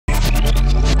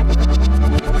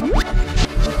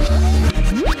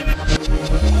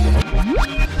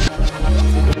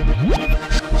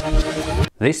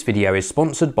This video is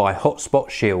sponsored by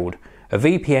Hotspot Shield, a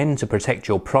VPN to protect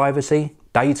your privacy,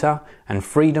 data and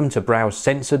freedom to browse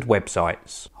censored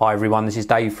websites. Hi everyone, this is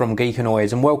Dave from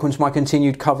Geekanoids and welcome to my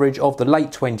continued coverage of the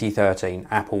late 2013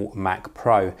 Apple Mac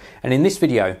Pro. And in this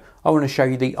video I want to show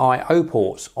you the I/O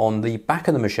ports on the back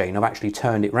of the machine. I've actually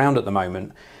turned it round at the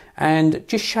moment and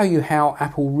just show you how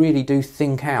Apple really do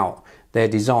think out their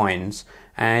designs.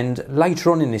 And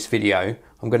later on in this video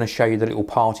I'm going to show you the little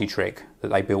party trick that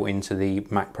they built into the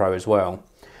Mac Pro as well.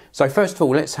 So first of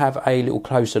all, let's have a little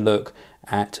closer look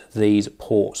at these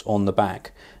ports on the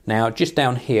back. Now just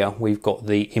down here we've got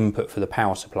the input for the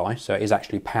power supply, so it is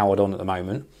actually powered on at the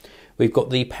moment. We've got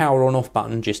the power on off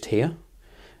button just here.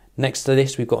 Next to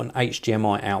this we've got an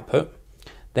HDMI output.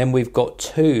 Then we've got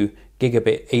 2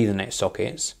 gigabit Ethernet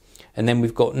sockets. And then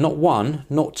we've got not 1,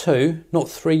 not 2, not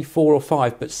 3, 4 or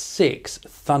 5, but 6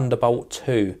 Thunderbolt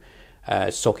 2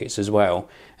 sockets as well.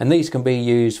 And these can be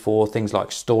used for things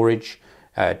like storage,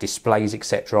 displays,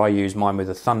 etc. I use mine with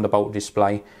a Thunderbolt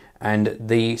display, and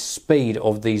the speed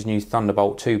of these new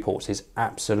Thunderbolt 2 ports is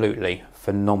absolutely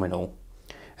phenomenal.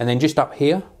 And then just up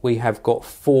here we have got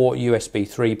 4 USB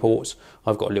 3 ports.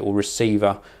 I've got a little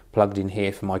receiver plugged in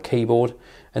here for my keyboard,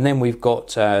 and then we've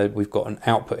got an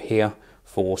output here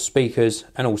for speakers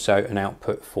and also an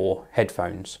output for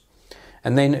headphones.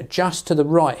 And then just to the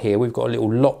right here we've got a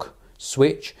little lock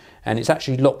switch, and it's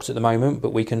actually locked at the moment,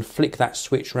 but we can flick that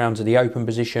switch round to the open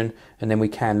position and then we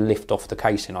can lift off the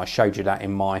casing. I showed you that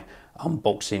in my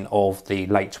unboxing of the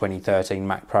late 2013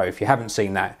 Mac Pro. If you haven't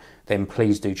seen that, then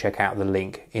please do check out the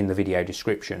link in the video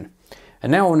description.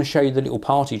 And now I want to show you the little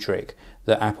party trick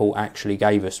that Apple actually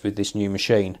gave us with this new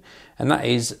machine. And that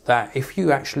is that if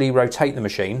you actually rotate the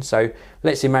machine, so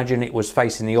let's imagine it was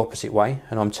facing the opposite way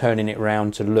and I'm turning it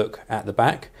around to look at the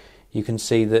back, you can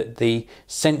see that the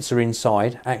sensor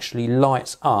inside actually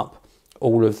lights up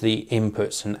all of the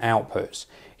inputs and outputs.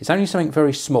 It's only something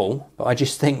very small, but I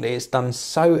just think that it's done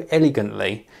so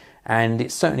elegantly, and it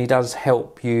certainly does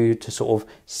help you to sort of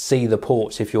see the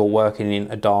ports if you're working in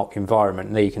a dark environment.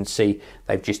 And there you can see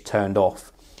they've just turned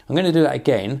off. I'm going to do that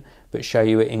again, but show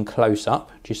you it in close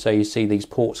up, just so you see these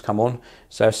ports come on.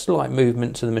 So a slight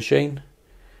movement to the machine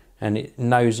and it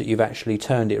knows that you've actually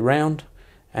turned it around,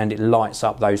 and it lights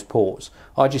up those ports.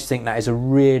 I just think that is a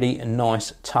really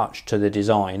nice touch to the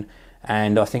design,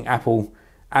 and I think Apple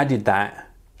added that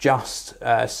just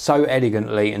so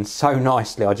elegantly and so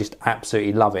nicely. I just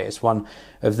absolutely love it. It's one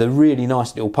of the really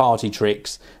nice little party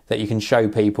tricks that you can show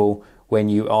people when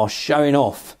you are showing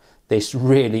off this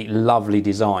really lovely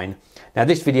design. Now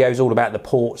this video is all about the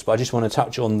ports, but I just want to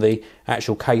touch on the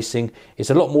actual casing. It's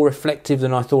a lot more reflective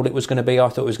than I thought it was going to be. I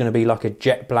thought it was going to be like a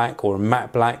jet black or a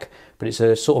matte black, but it's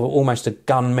a sort of almost a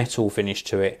gunmetal finish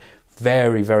to it.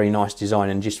 Very, very nice design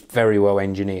and just very well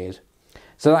engineered.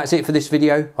 So that's it for this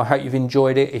video. I hope you've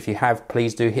enjoyed it. If you have,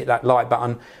 please do hit that like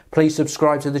button. Please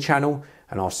subscribe to the channel,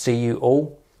 and I'll see you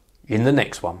all in the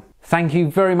next one. Thank you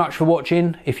very much for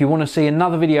watching. If you want to see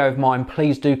another video of mine,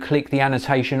 please do click the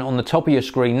annotation on the top of your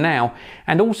screen now.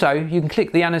 And also you can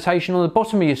click the annotation on the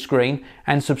bottom of your screen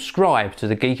and subscribe to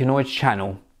the Geekanoids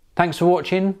channel. Thanks for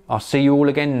watching. I'll see you all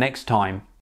again next time.